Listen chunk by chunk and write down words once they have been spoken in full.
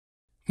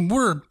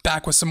We're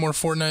back with some more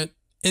Fortnite.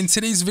 In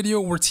today's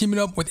video, we're teaming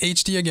up with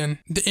HD again.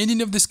 The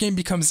ending of this game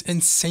becomes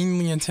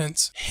insanely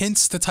intense.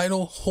 Hence the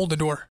title, Hold the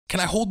Door.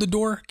 Can I hold the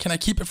door? Can I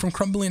keep it from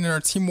crumbling and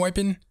our team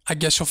wiping? I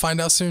guess you'll find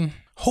out soon.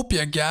 Hope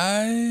ya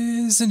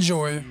guys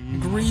enjoy.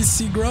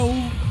 Greasy Grow.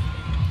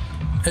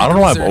 Hey, I don't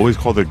know why I've always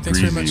called it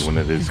greasy when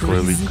it is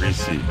clearly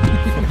greasy.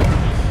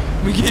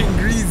 We getting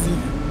greasy.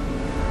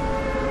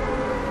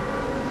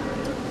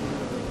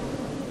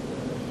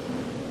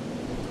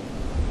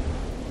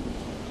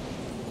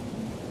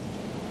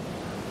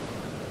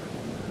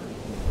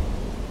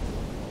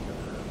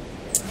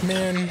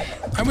 Man,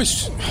 I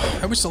wish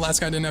the last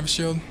guy didn't have a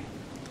shield.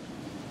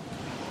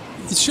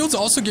 Shields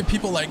also give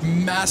people like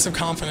massive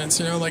confidence,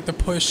 you know, like the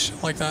push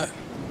like that.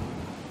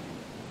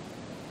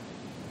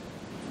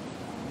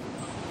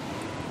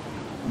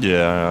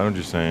 Yeah, I know what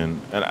you're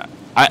saying. And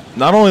I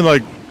not only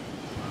like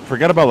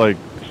forget about like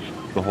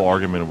the whole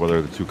argument of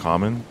whether they're too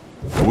common.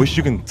 I wish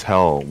you can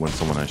tell when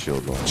someone has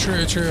shield though.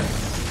 True, true.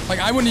 Like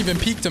I wouldn't even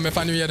peeked him if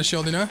I knew he had a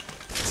shield, you know?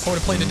 I would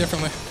have played it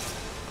differently.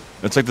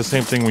 It's like the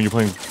same thing when you're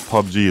playing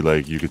PUBG,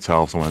 like you could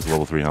tell if someone has a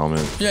level 3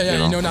 helmet.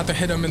 Yeah, you know not to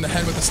hit him in the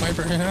head with a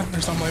sniper, you know,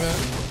 or something like that.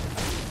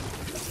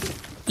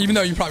 Even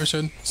though you probably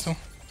should, still.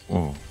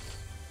 Oh,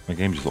 my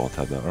game just all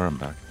tabbed that. Alright, I'm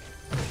back.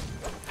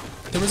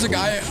 There was a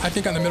guy, I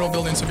think, on the middle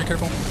building, so be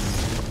careful.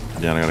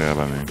 Yeah, I got a guy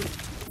by me.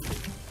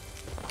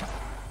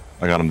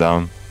 I got him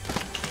down.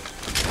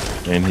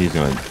 And he's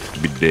gonna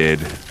be dead.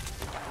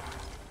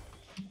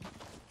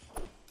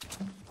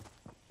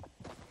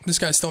 This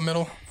guy's still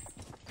middle.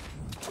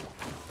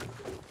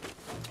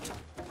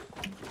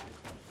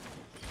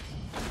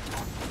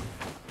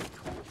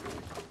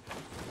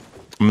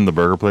 I'm in the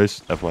burger place,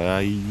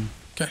 FYI.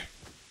 Okay.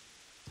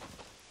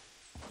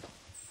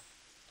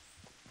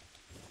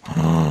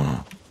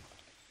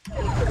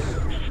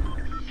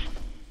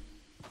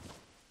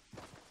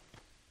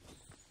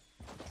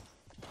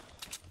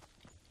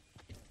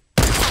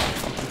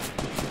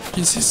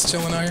 He's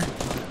chilling out here.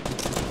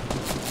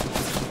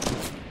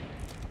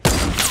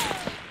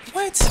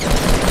 What?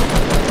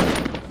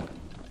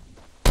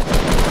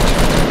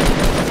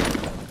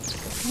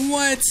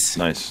 What?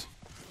 Nice.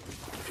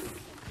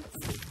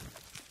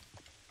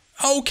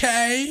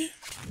 Okay.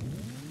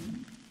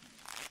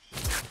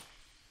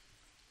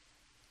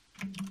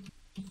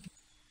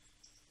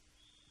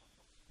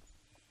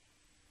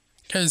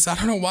 Guys, I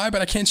don't know why,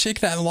 but I can't shake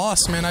that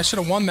loss, man. I should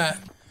have won that.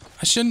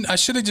 I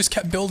should have just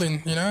kept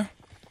building, you know?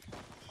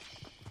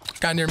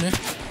 Guy near me.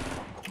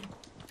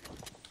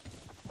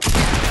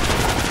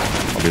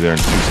 I'll be there in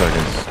 2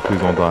 seconds. Please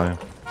don't die.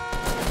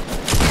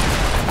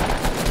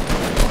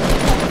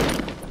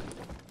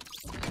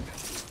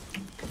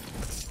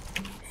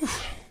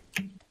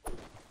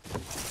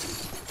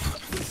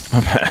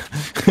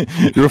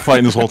 You were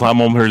fighting this whole time.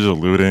 I'm here just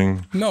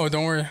looting. No,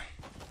 don't worry.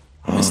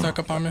 He snuck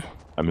up on me.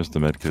 I missed the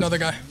medkit. Another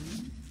guy.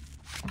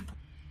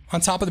 On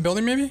top of the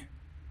building, maybe?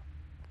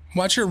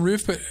 Watch your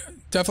roof, but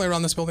definitely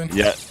around this building.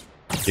 Yeah.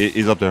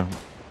 He's up there.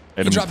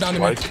 He dropped down to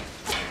me.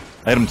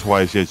 I hit him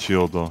twice. He had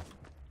shield, though.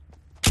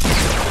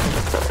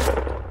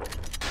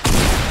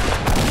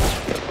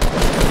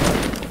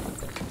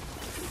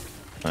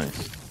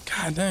 Nice.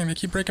 God damn, they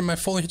keep breaking my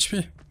full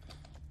HP.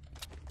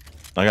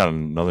 I got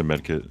another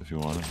medkit if you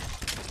want it.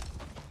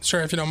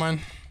 Sure, if you don't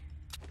mind.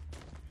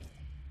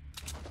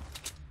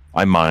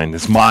 I mind.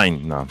 It's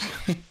mine. No.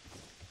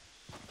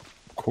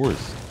 Of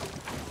course.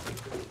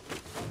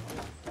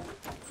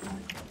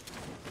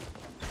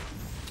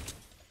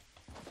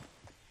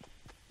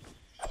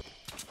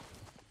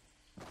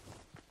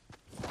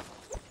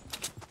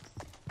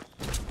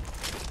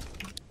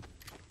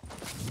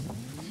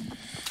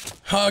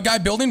 Guy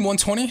building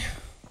 120.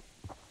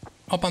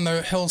 Up on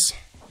the hills.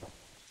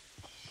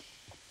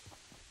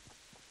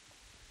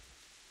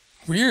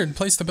 Weird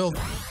place to build.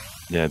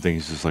 Yeah, I think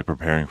he's just like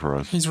preparing for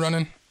us. He's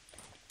running.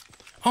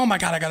 Oh my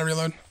god, I gotta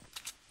reload.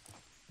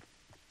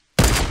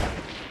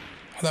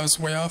 Oh, that was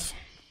way off.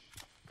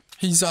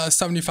 He's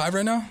 75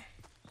 right now.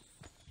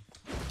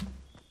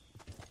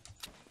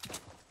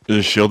 Is there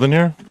a shield in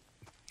here?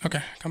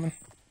 Okay, coming.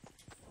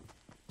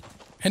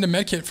 And a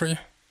med kit for you.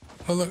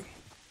 Oh look.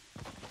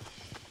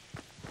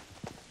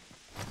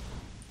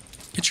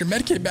 Get your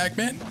med kit back,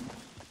 man.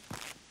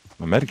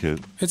 A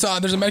medkit? It's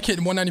there's a med kit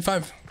in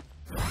 195.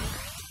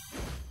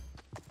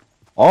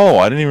 Oh,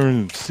 I didn't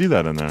even see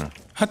that in there.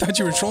 I thought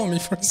you were trolling me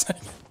for a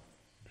second.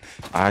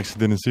 I actually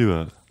didn't see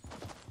that.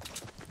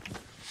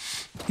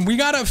 We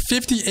got a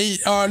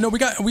 58. No, we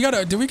got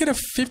a. Did we get a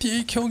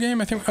 58 kill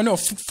game? I think. Oh no,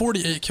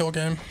 48 kill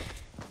game.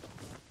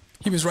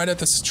 He was right at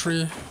this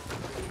tree.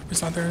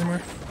 He's not there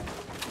anymore.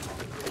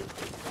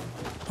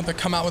 I'll have to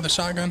come out with a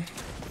shotgun.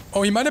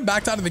 Oh, he might have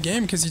backed out of the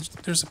game because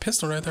there's a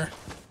pistol right there.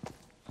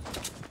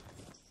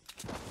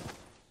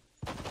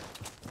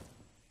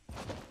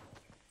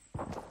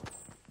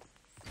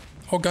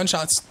 Oh,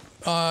 gunshots.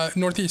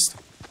 Northeast.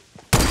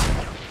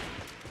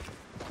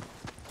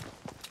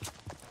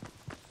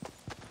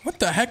 What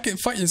the heck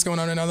fight is going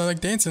on right now? They're like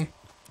dancing.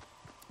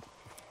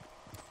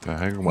 The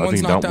heck? Well, I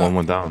think one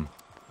went down.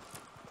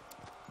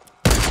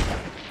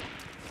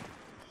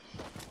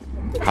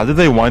 How did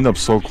they wind up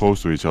so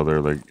close to each other,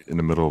 like in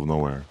the middle of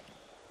nowhere?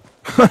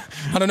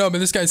 I don't know, but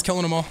this guy's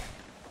killing them all.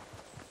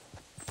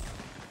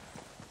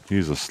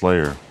 He's a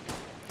slayer.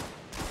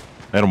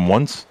 Hit him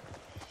once.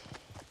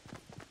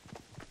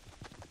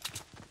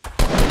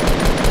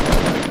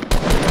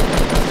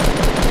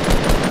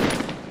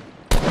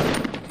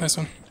 Nice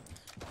one.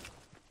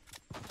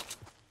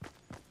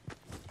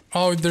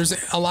 Oh, there's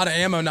a lot of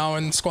ammo now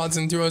in squads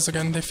and duos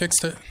again. They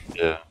fixed it.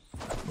 Yeah.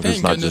 Thank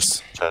it's not goodness.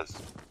 just chest.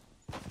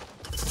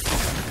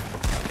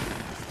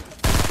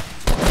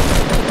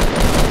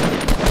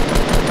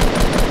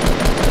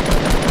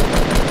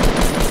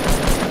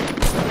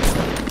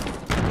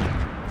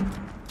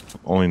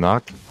 Only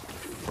knocked?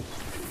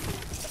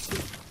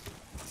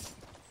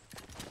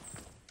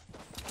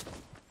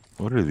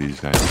 What are these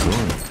guys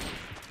doing?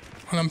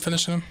 And I'm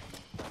finishing him.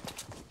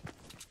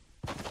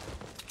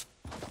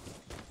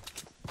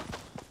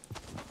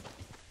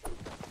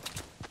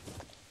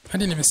 I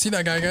didn't even see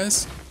that guy,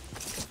 guys.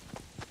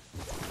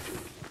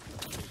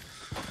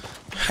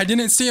 I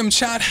didn't see him,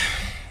 chat.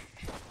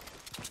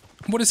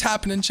 What is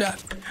happening,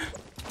 chat?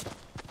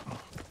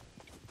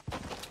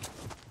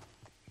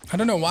 I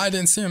don't know why I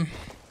didn't see him.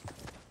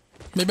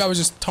 Maybe I was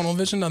just tunnel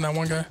visioned on that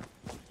one guy.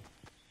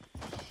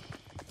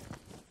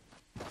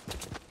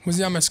 Was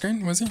he on my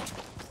screen? Was he?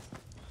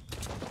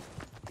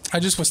 I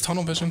just was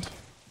tunnel visioned.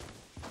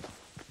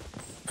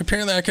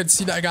 Apparently I could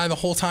see that guy the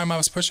whole time I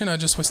was pushing. I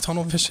just was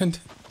tunnel visioned.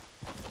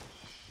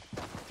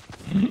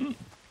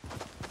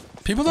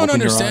 People don't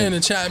understand in the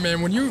chat,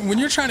 man. When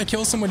you're trying to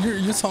kill someone,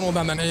 you're tunneled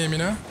on that aim, you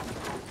know?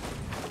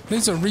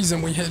 There's a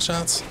reason we hit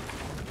shots.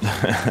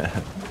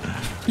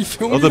 You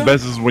feel me? The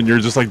best is when you're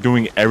just like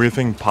doing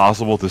everything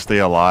possible to stay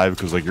alive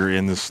because like you're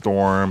in this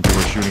storm, people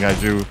are shooting at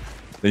you.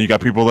 Then you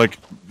got people like,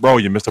 bro,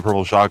 you missed a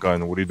purple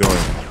shotgun. What are you doing?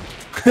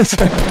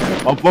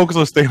 I'm focused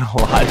on staying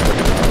alive right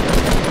now.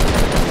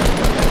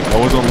 I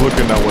wasn't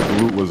looking at what the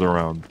loot was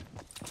around.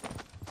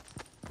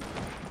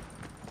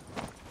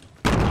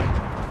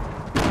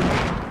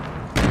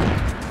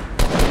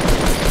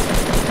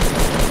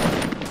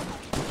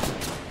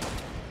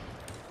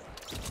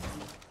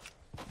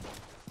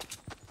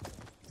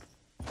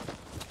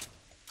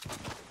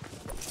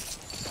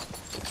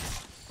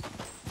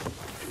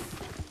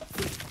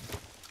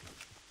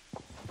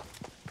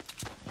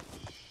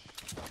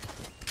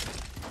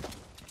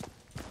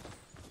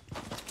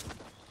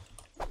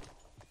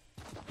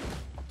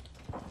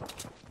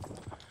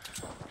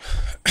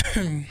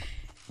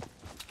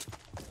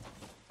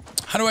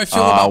 How do I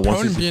feel about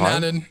prone being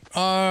added?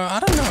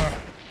 I don't know,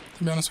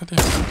 to be honest with you.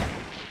 I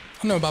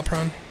don't know about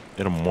prone.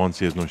 Hit him once,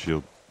 he has no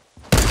shield.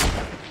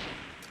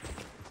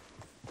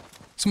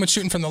 Someone's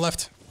shooting from the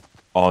left.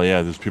 Oh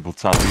yeah, there's people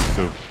southeast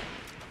too.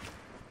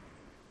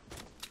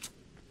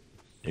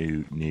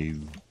 Oh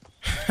no.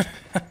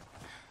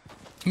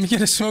 Let me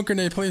get a smoke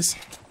grenade, please.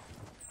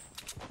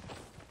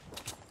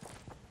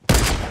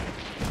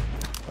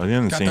 Are they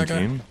on the same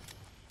team?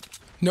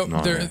 Nope,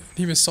 no.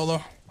 He was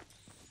solo.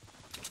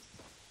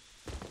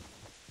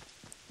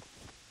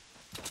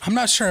 I'm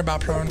not sure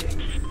about prone.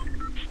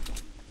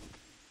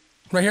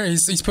 Right here,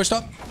 he's pushed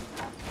up.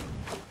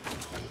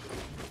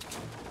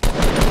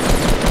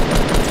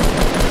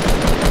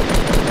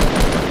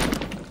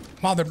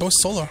 Wow, they're both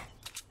solo.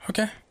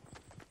 Okay.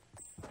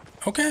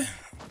 Okay.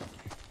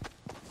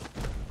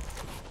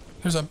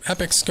 There's an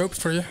epic scope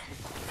for you.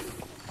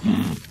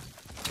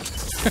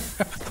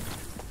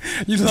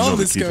 You love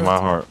this scope. Keys my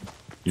heart.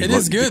 It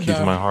is good though.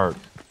 Keys my heart.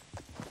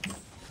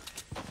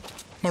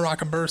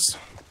 Morocco burst.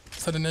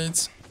 Set of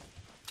nades.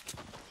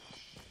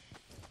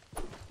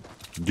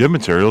 Do you have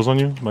materials on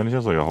you? Mine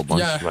has like a whole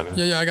bunch.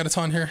 Yeah, I got a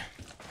ton here.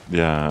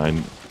 Yeah,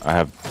 I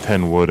have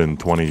 10 wood and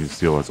 20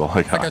 steel. That's all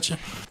I got. I got you.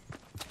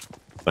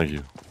 Thank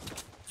you.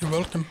 You're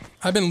welcome.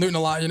 I've been looting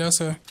a lot, you know,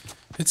 so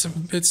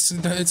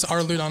it's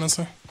our loot,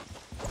 honestly.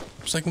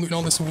 Just like looting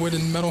all this wood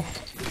and metal.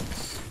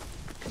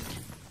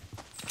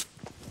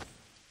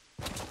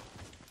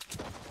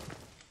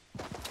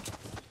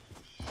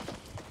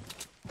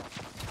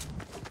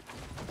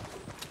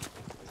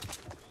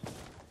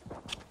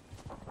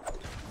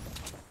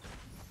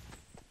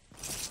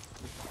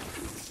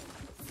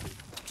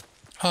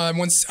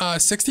 One's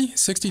 60,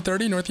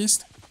 30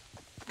 northeast.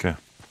 Okay.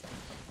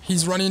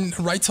 He's running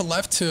right to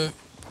left to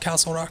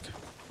Castle Rock.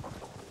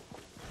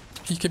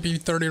 He could be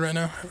 30 right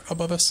now,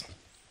 above us.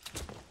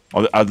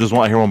 Oh, there's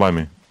one. I hear one by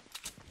me.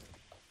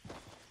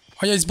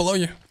 Oh yeah, he's below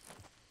you.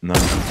 No.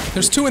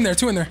 There's two in there.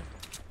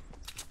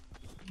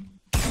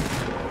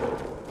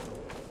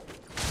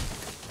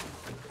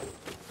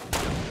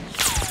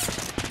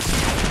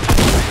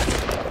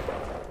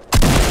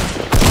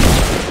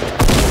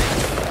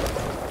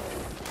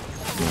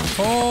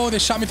 Oh, they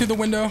shot me through the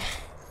window.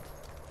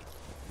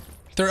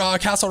 They're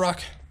Castle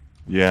Rock.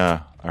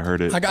 Yeah, I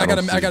heard it. I got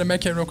a med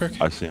kit real quick.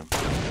 I see him.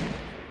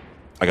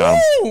 I got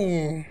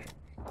him.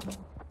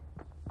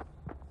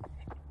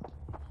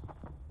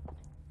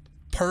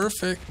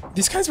 Perfect.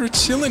 These guys were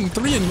chilling.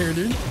 3 in here,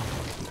 dude.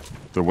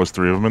 There was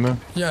 3 of them in there?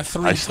 Yeah,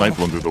 3. I sniped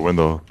one through the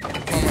window. Oh my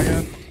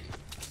god.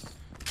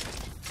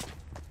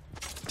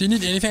 Do you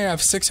need anything? I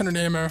have 600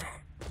 ammo.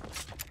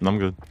 No, I'm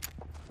good.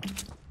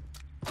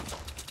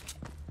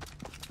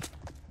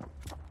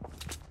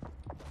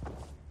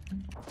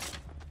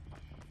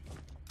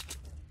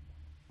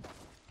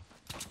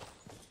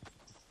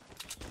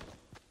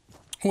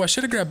 Oh, I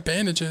should have grabbed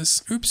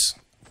bandages. Oops.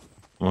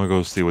 I'm gonna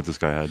go see what this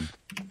guy had.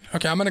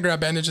 Okay, I'm gonna grab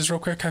bandages real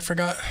quick. I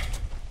forgot.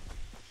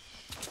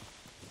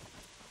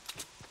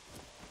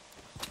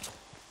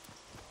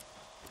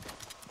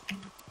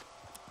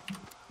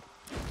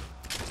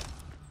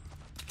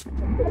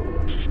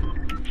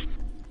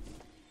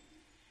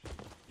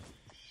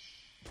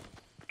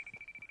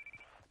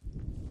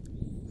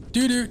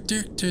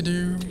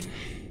 Do.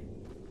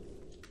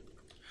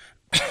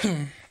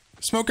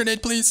 Smoke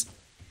grenade, please.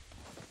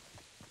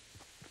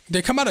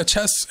 They come out of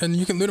chests and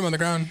you can loot them on the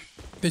ground.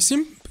 They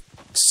seem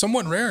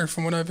somewhat rare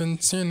from what I've been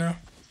seeing now.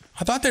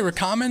 I thought they were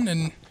common,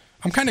 and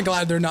I'm kind of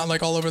glad they're not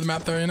like all over the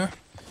map though, you know?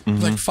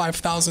 Like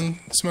 5,000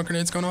 smoke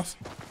grenades going off.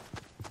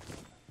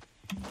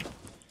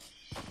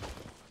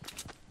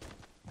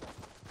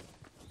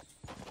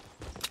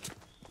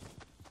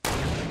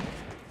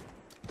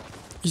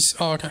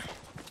 Oh, okay.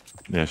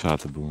 Yeah, shout out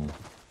to Boom.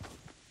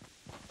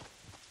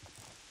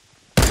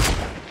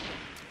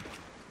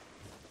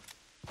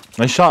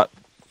 Nice shot.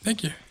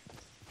 Thank you.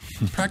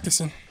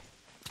 Practicing.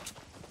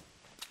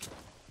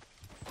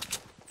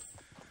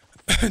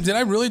 Did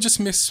I really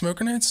just miss smoke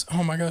grenades?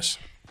 Oh my gosh.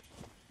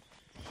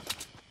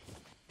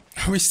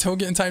 Are we still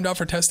getting timed out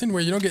for testing?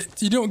 Where you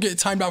don't get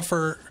timed out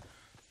for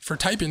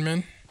typing,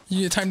 man.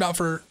 You get timed out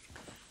for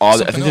I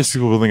think there's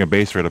people building a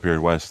base right up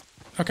here west.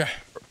 Okay.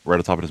 Right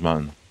on top of this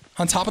mountain.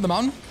 On top of the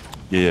mountain?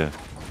 Yeah.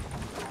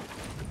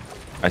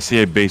 I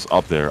see a base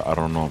up there. I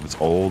don't know if it's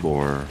old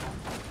or...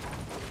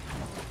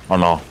 Oh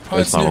no,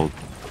 it's not old.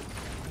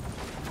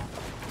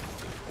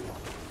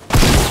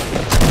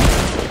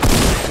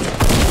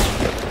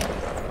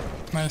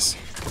 Nice.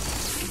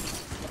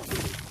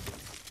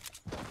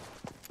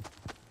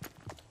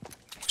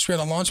 Wish we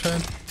had a launch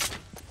pad.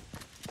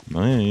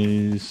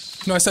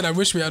 Nice. No, I said I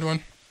wish we had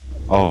one.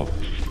 Oh.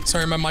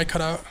 Sorry, my mic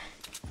cut out.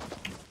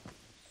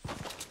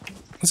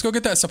 Let's go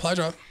get that supply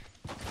drop.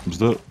 Let's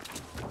do it.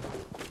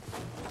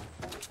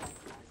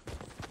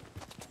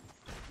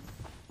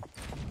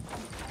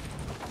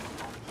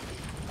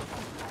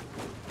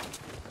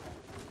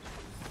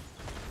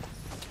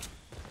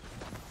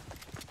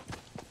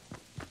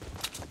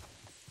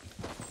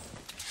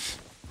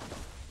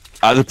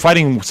 They're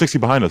fighting 60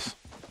 behind us.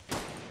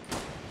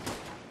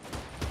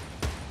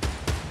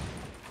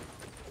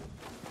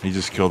 He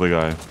just killed a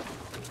guy.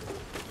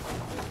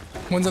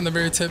 One's on the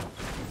very tip.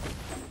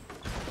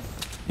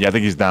 Yeah, I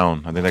think he's down.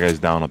 I think that guy's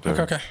down up there.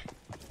 Okay.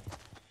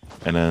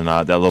 And then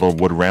that little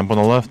wood ramp on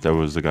the left, that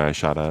was the guy I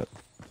shot at.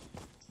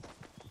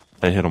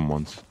 I hit him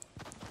once.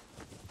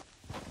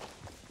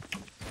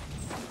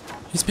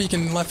 He's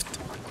peeking left.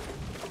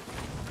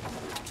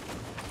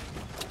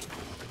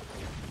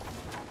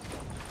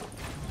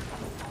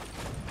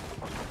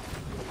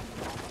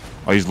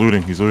 Oh, he's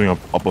looting. He's looting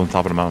up on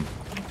top of the mountain.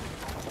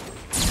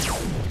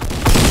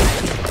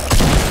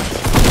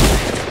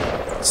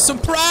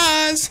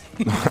 Surprise!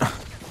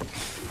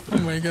 Oh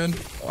my god.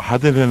 How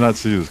did they not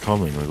see this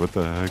coming? Like, what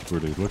the heck were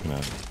they looking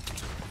at?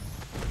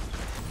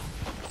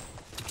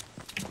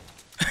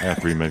 I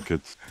got 3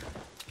 medkits.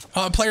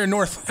 Player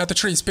north at the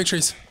trees, big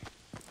trees.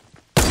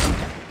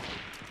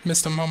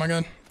 Missed him. Oh my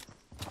god.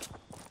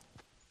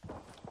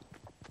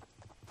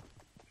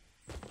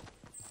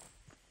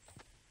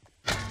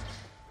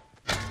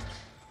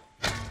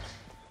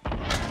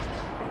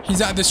 He's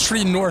at this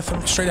tree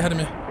north, straight ahead of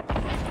me.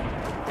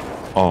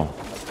 Oh.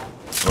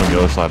 On the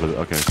other side of it.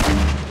 Okay.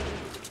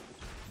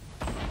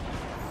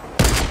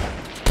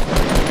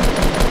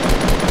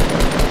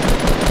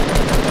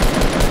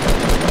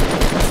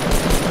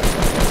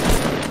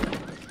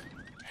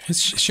 His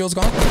shield's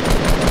gone.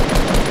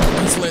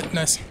 He's lit.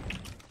 Nice.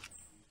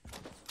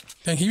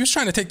 Dang, he was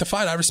trying to take the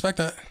fight. I respect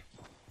that.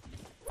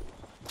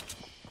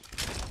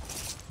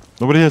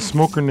 Nobody has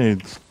smoke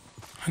grenades.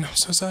 I know,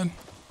 so sad.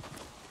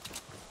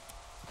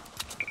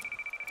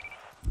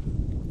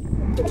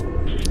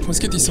 Let's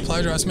get these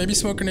supply drops. Maybe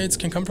smoke grenades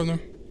can come from them.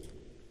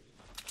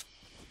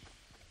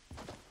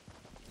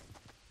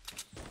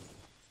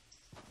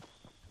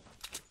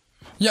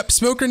 Yep,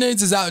 smoke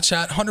grenades is out,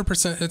 chat.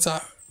 100% it's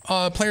out.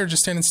 Player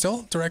just standing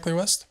still, directly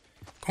west.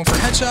 Going for a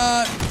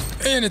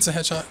headshot, and it's a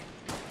headshot.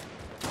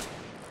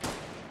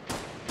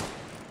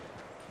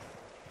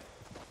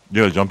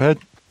 You got a jump head?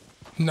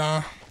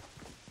 Nah.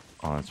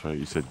 Oh, that's right.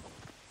 You said.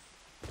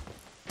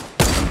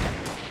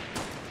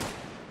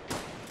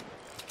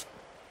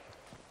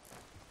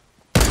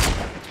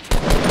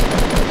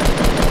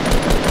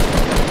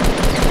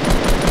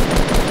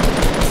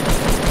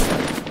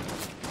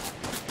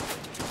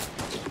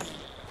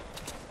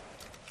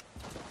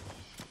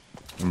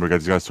 Remember,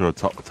 guys, you guys to the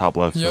top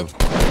left. Yep. So.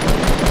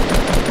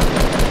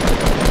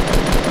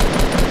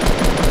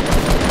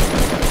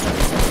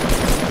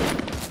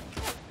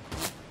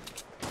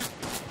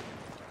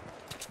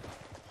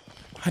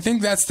 I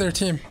think that's their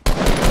team.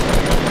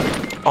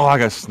 Oh, I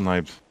got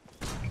sniped.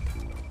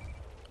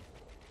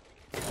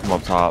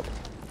 up top.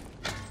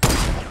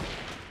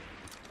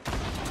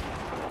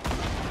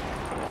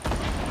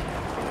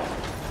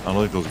 I don't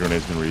think those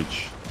grenades can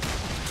reach.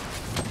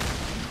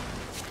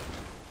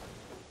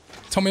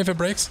 Tell me if it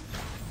breaks.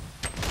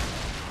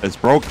 It's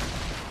broke.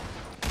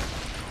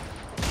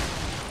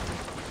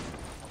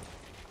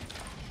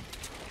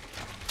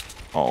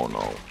 Oh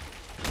no.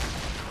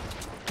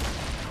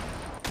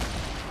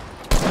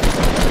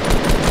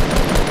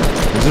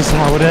 Is this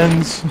how it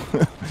ends?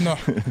 No.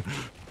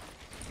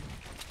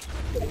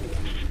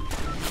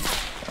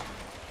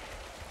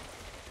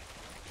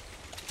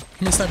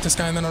 Let me snipe this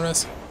guy and then I'll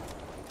rest.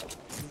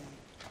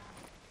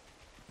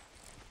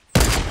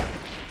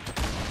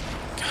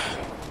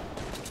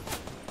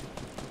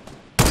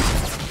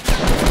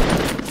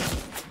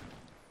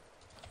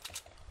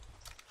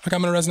 Okay,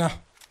 I'm gonna res now.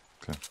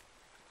 Okay.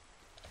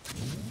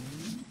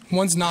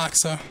 One's knocked,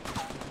 so.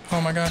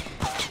 Oh my god.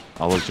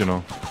 I'll let you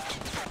know.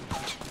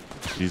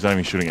 He's not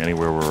even shooting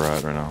anywhere we're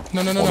at right now.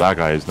 No. Oh, that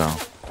guy is now.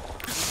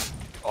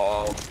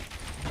 Oh.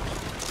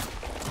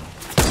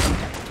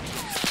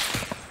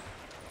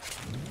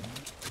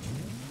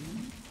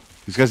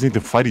 These guys need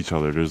to fight each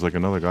other. There's like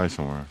another guy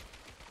somewhere.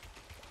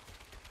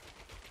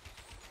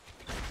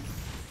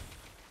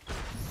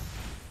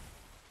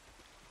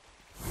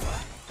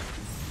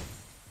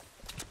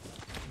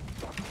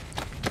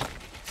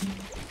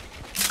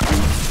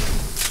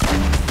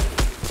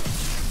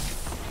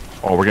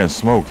 Oh, we're getting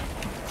smoked.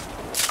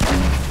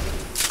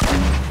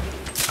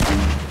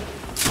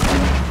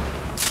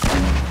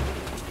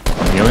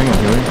 I'm healing.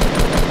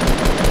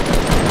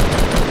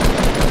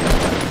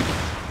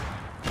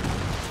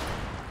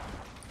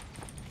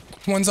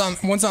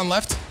 One's on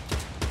left.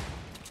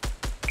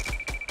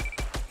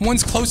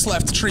 One's close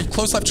left tree.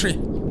 Close left tree.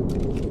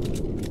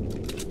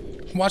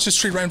 Watch this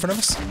tree right in front of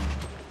us.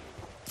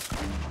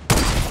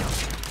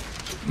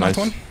 Nice.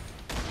 Knocked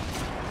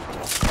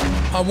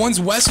one. One's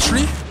west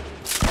tree.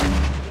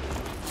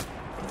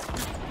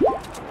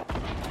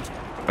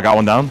 I got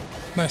one down.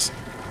 Nice.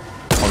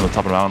 On the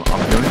top of the mountain.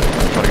 I'm healing.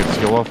 I'm trying to get this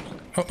heal off.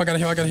 Oh, I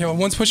gotta heal.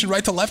 One's pushing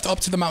right to left up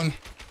to the mountain.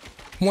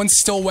 One's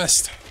still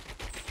west.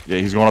 Yeah,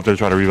 he's going up there to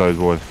try to revive his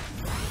boy.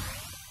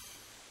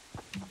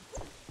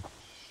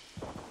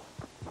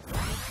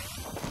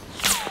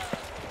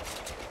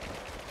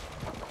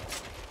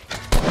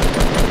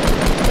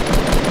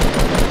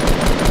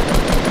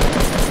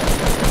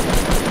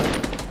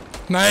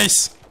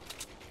 Nice.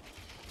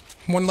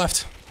 One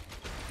left.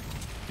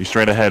 He's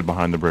straight ahead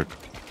behind the brick.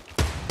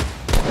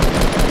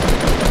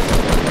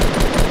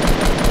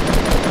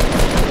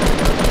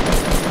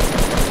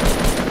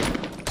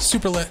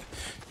 Super lit.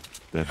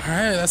 Dead.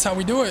 Alright, that's how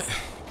we do it.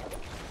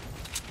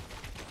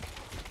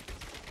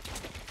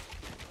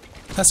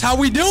 That's how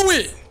we do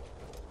it!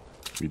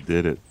 We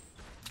did it.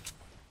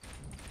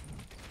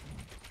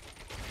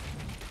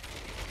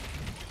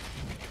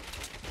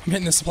 I'm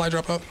hitting the supply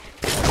drop up.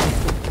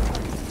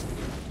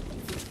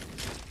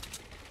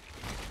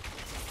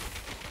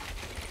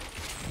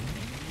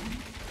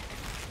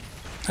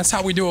 That's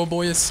how we do it,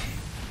 boys.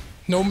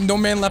 No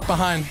man left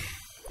behind.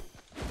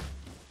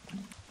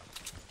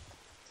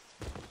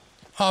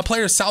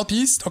 Player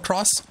southeast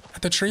across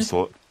at the tree.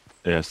 Still,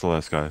 yeah, still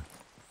last guy.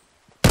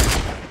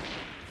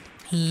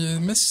 He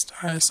missed.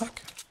 I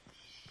suck.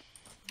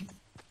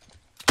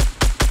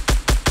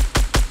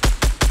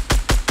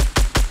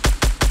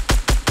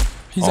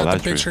 He's at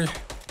the big tree.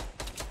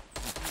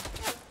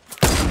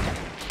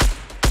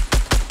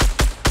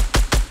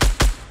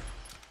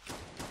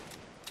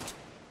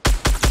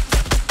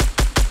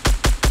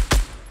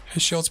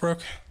 His shield's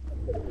broke.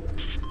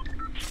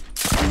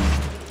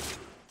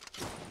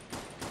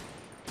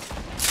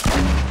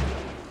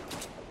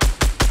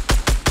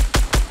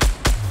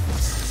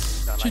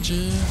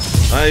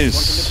 GG.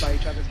 Nice.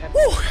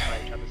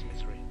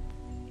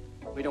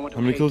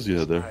 How many kills you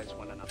had there?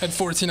 Had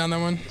 14 on that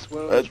one.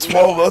 At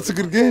 12, that's a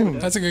good game.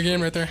 That's a good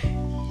game right there.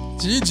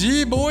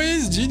 GG,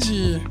 boys.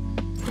 GG.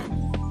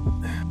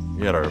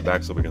 We had our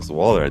backs up against the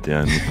wall there at the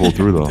end. We pulled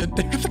through though.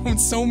 They're throwing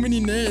so many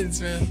nades,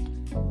 man.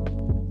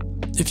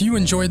 If you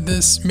enjoyed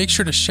this, make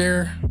sure to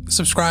share,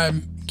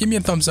 subscribe, give me a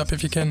thumbs up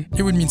if you can.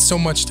 It would mean so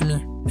much to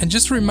me. And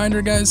just a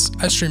reminder, guys,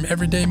 I stream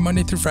every day,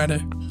 Monday through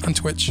Friday on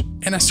Twitch.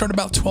 And I start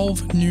about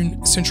 12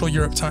 noon Central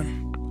Europe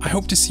time. I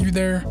hope to see you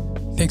there.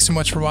 Thanks so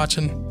much for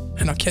watching,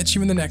 and I'll catch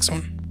you in the next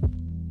one.